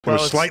We're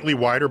Well, slightly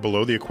wider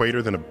below the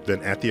equator than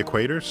at the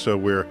equator, so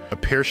we're a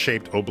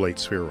pear-shaped oblate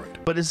spheroid.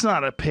 But it's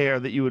not a pear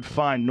that you would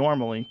find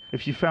normally.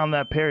 If you found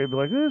that pear, you'd be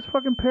like, this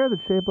fucking pear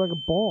that's shaped like a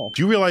ball.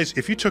 Do you realize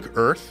if you took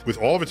Earth with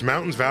all of its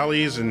mountains,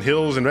 valleys, and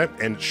hills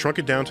and shrunk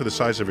it down to the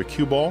size of a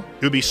cue ball,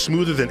 it would be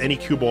smoother than any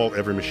cue ball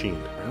ever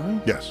machined?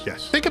 Really? Yes,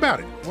 yes. Think about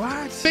it.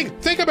 What?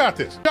 Think about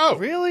this. Joe!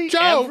 Really?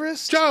 Joe!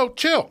 Everest? Joe,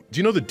 chill. Do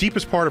you know the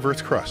deepest part of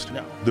Earth's crust?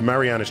 No. The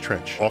Marianas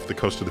Trench off the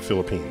coast of the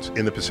Philippines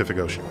in the Pacific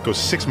Ocean. Goes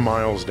 6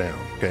 miles down,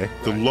 okay?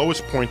 The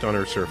lowest point on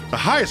Earth's surface. The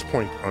highest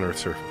point on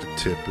Earth's surface. The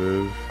tip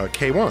of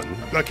K1.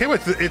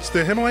 K1, it's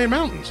the Himalayan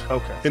mountains.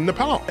 Okay. In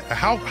Nepal.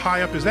 How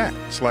high up is that?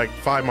 It's like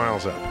 5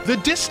 miles up. The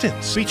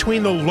distance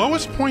between the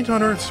lowest point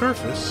on Earth's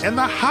surface and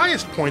the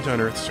highest point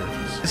on Earth's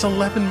surface is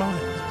 11 miles.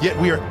 Yet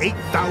we are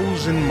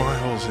 8,000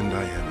 miles in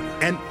diameter.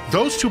 And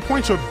those 2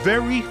 points are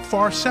very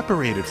far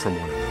separated from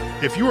one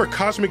another. If you were a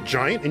cosmic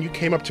giant and you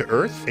came up to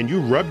Earth and you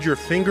rubbed your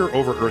finger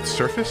over Earth's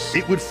surface,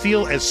 it would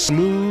feel as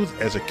smooth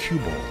as a cue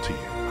ball to you.